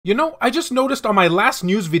You know, I just noticed on my last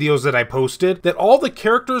news videos that I posted that all the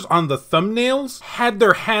characters on the thumbnails had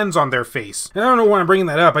their hands on their face. And I don't know why I'm bringing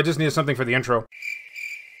that up, I just needed something for the intro.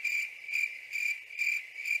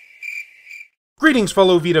 Greetings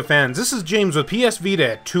fellow Vita fans, this is James with PS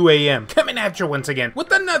Vita at 2 AM, coming at you once again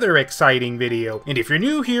with another exciting video. And if you're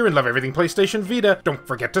new here and love everything PlayStation Vita, don't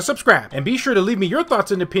forget to subscribe. And be sure to leave me your thoughts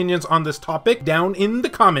and opinions on this topic down in the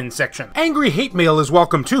comments section. Angry hate mail is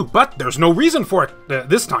welcome too, but there's no reason for it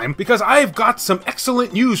this time, because I've got some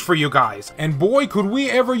excellent news for you guys. And boy, could we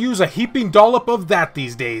ever use a heaping dollop of that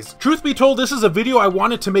these days. Truth be told, this is a video I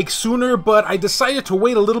wanted to make sooner, but I decided to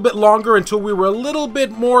wait a little bit longer until we were a little bit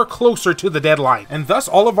more closer to the deadline. And thus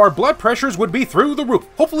all of our blood pressures would be through the roof.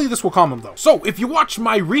 Hopefully this will calm them though. So if you watched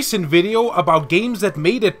my recent video about games that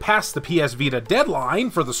made it past the PS Vita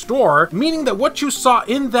deadline for the store, meaning that what you saw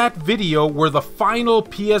in that video were the final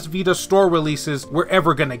PS Vita store releases we're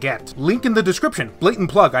ever gonna get. Link in the description. Blatant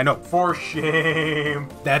plug, I know. For shame.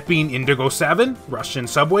 That being Indigo 7, Russian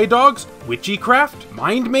Subway Dogs, Witchcraft,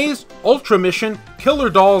 Mind Maze, Ultra Mission, Killer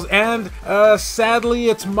Dolls, and sadly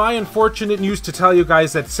it's my unfortunate news to tell you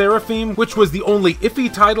guys that Seraphim, which was the only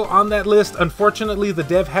iffy title on that list, unfortunately the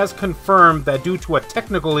dev has confirmed that due to a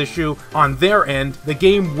technical issue on their end, the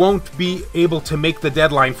game won't be able to make the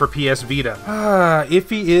deadline for PS Vita.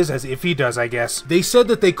 Iffy is as iffy does, I guess. They said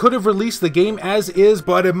that they could have released the game as is,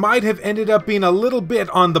 but it might have ended up being a little bit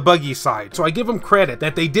on the buggy side. So I give them credit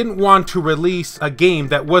that they didn't want to release a game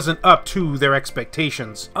that wasn't up to their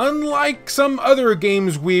expectations. Unlike some other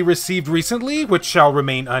games we received recently, which shall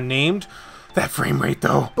remain unnamed. That frame rate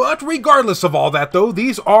though. But regardless of all that though,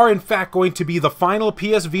 these are in fact going to be the final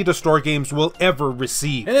PS Vita store games we'll ever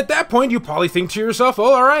receive. And at that point you probably think to yourself,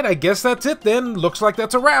 oh alright, I guess that's it then, looks like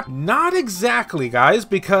that's a wrap. Not exactly guys,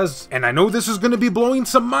 because, and I know this is going to be blowing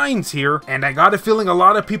some minds here, and I got a feeling a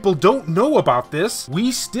lot of people don't know about this,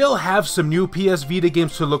 we still have some new PS Vita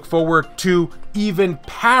games to look forward to even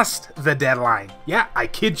past the deadline. Yeah, I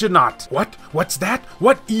kid you not. What? What's that?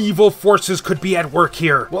 What evil forces could be at work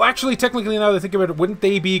here? Well, actually, technically, now that I think about it, wouldn't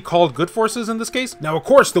they be called good forces in this case? Now, of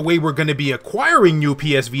course, the way we're going to be acquiring new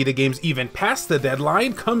PS Vita games even past the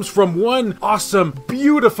deadline comes from one awesome,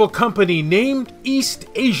 beautiful company named East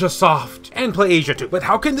Asia Soft. And Play Asia too. But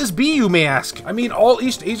how can this be, you may ask? I mean, all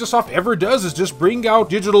East Asia Soft ever does is just bring out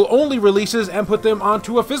digital-only releases and put them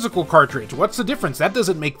onto a physical cartridge. What's the difference? That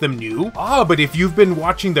doesn't make them new. But if you've been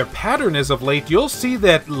watching their pattern as of late, you'll see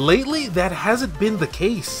that lately that hasn't been the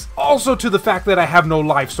case. Also to the fact that I have no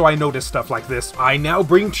life, so I notice stuff like this. I now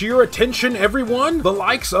bring to your attention, everyone, the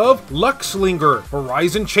likes of Luxlinger,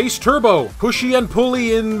 Horizon Chase Turbo, Pushy and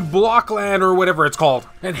Pulley in Blockland or whatever it's called.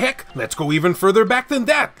 And heck, let's go even further back than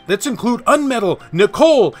that. Let's include Unmetal,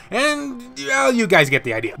 Nicole, and well, you guys get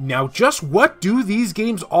the idea. Now, just what do these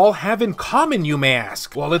games all have in common, you may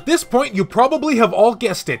ask? Well, at this point, you probably have all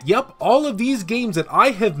guessed it. Yep, all of these games that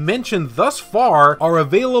I have mentioned thus far are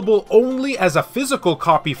available only as a physical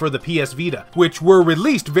copy for the PS Vita, which were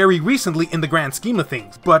released very recently in the grand scheme of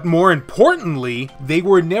things. But more importantly, they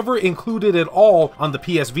were never included at all on the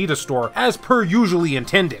PS Vita store, as per usually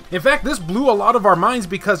intended. In fact, this blew a lot of our minds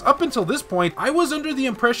because up until this point, I was under the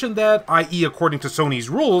impression that, i.e. according to Sony's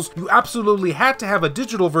rules, you absolutely had to have a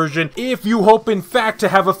digital version if you hope in fact to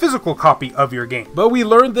have a physical copy of your game. But we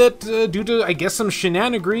learned that due to, I guess, some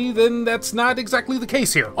shenanigery, then that's not exactly the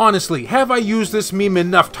case here. Honestly, have I used this meme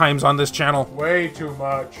enough times on this channel? Way too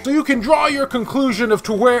much. So you can draw your conclusion of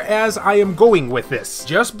to whereas I am going with this.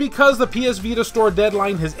 Just because the PS Vita store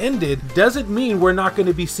deadline has ended doesn't mean we're not going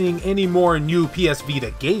to be seeing any more new PS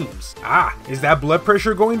Vita games. Is that blood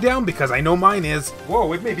pressure going down? Because I know mine is.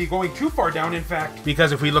 Whoa, it may be going too far down in fact.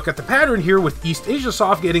 Because if we look at the pattern here with East Asia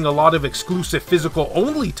Soft getting a lot of exclusive physical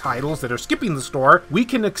only titles that are skipping the store, we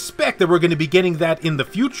can expect that we're going to be getting that in the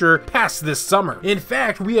future past this summer. In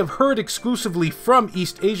fact, we have heard exclusively from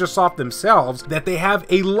East Asia Soft themselves that they have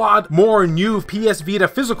a lot more new PS Vita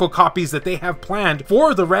physical copies that they have planned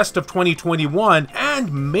for the rest of 2021,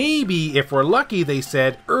 and maybe, if we're lucky, they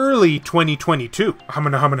said, early 2022.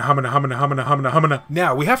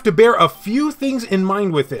 Now, we have to bear a few things in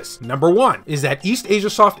mind with this. Number one is that East Asia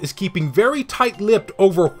Soft is keeping very tight-lipped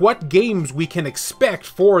over what games we can expect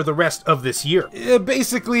for the rest of this year.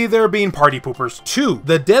 Basically, they're being party poopers. Two,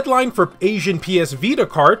 the deadline for Asian PS Vita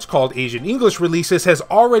cards, called Asian English releases, has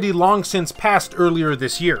already long since passed earlier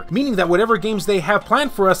this year, meaning that whatever games they have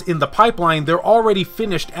planned for us in the pipeline, they're already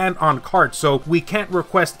finished and on card, so we can't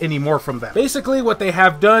request any more from them. Basically, what they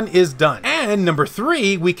have done is done. And number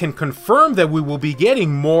 3, we can confirm that we will be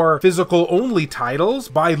getting more physical-only titles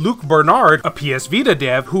by Luke Bernard, a PS Vita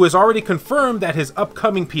dev, who has already confirmed that his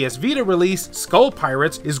upcoming PS Vita release, Skull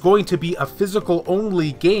Pirates, is going to be a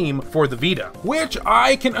physical-only game for the Vita. Which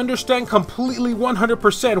I can understand completely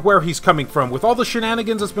 100% where he's coming from. With all the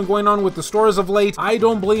shenanigans that's been going on with the stores of late, I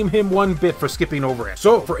don't blame him one bit for skipping over it.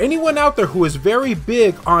 So for anyone out there who is very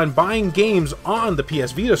big on buying games on the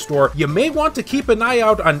PS Vita store, you may want to keep an eye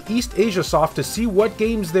out on East Asia Soft to see what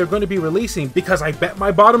games they're going to be releasing, because I bet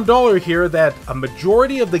my bottom dollar here that a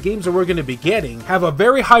majority of the games that we're going to be getting have a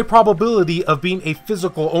very high probability of being a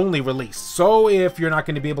physical only release. So if you're not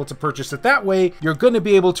going to be able to purchase it that way, you're going to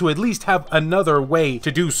be able to at least have another way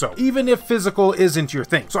to do so, even if physical isn't your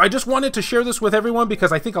thing. So I just wanted to share this with everyone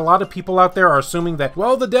because I think a lot of people out there are assuming that,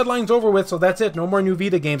 well, the deadline's over with, so that's it, no more new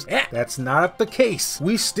Vita games. That's not the case.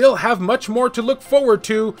 We still have much more to look forward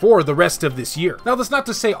to for the rest of this year. Now, that's not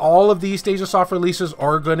to say all of the East Asia Soft releases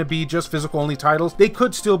are going to be just physical only titles. They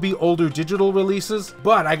could still be older digital releases,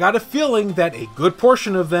 but I got a feeling that a good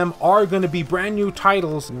portion of them are going to be brand new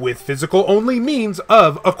titles with physical only means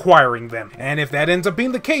of acquiring them. And if that ends up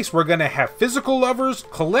being the case, we're going to have physical lovers,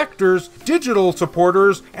 collectors, digital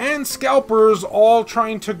supporters, and scalpers all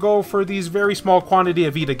trying to go for these very small quantity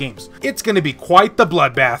of Vita games. It's going to be quite the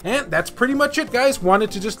bloodbath. And that's pretty much it, guys.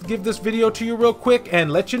 Wanted to just give this video to you real quick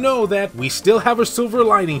and let you know that we still have a silver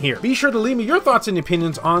lining here. Be sure to leave me your thoughts and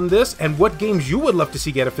opinions on this and what games you would love to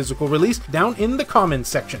see get a physical release down in the comments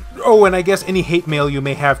section. Oh, and I guess any hate mail you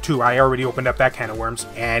may have too. I already opened up that can of worms.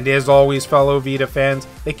 And as always, fellow Vita fans,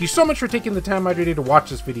 thank you so much for taking the time out of your day to watch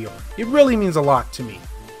this video. It really means a lot to me.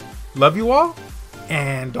 Love you all,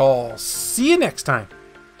 and I'll see you next time.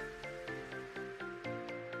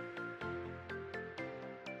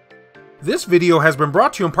 This video has been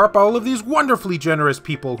brought to you in part by all of these wonderfully generous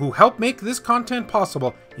people who help make this content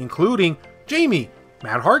possible, including Jamie,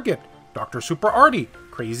 Matt Hargett, Dr. Super Artie,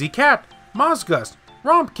 Crazy Cat, Mozgust,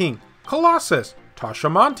 Romp King, Colossus,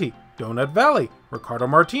 Tasha Monty, Donut Valley, Ricardo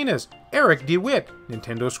Martinez, Eric DeWitt,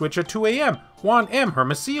 Nintendo Switch at 2 AM, Juan M.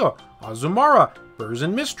 Hermosillo, Azumara, Burrs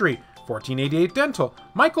and Mystery, 1488 Dental,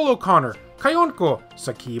 Michael O'Connor, Kayonko,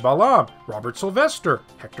 Sakib Alam, Robert Sylvester,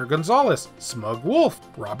 Hector Gonzalez, Smug Wolf,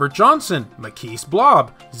 Robert Johnson, Makis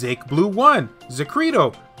Blob, Zake Blue 1,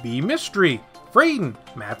 Zacrito, B Mystery, Frayden,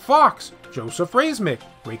 Matt Fox, Joseph Razmick,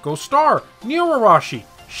 Reiko Star, Neo Arashi,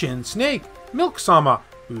 Shin Snake, Milk Sama,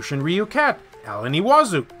 Bushin Ryu Cat, Alan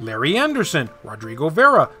Iwazu, Larry Anderson, Rodrigo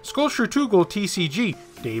Vera, Sculpture Tugel TCG,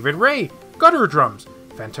 David Ray, Gutter Drums,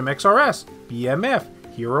 Phantom XRS, BMF,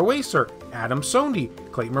 Hero Acer, Adam Sondy,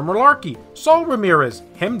 Clayton Malarkey, Saul Ramirez,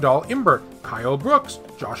 Hemdall Imbert, Kyle Brooks,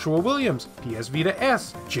 Joshua Williams, PS Vita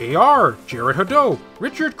S, JR, Jared Haddo,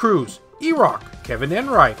 Richard Cruz, E-Rock, Kevin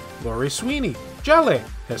Enright, Lori Sweeney, Jelle,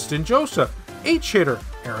 Heston Joseph, H-Hitter,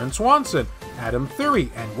 Aaron Swanson, Adam Thury,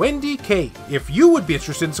 and Wendy K. If you would be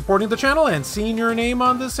interested in supporting the channel and seeing your name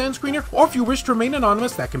on this end screener, or if you wish to remain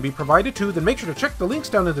anonymous, that can be provided too, then make sure to check the links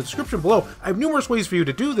down in the description below. I have numerous ways for you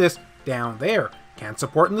to do this down there. Can't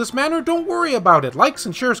support in this manner? Don't worry about it. Likes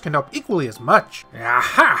and shares can help equally as much.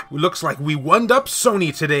 Aha! Looks like we one-up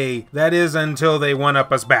Sony today. That is, until they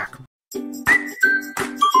one-up us back.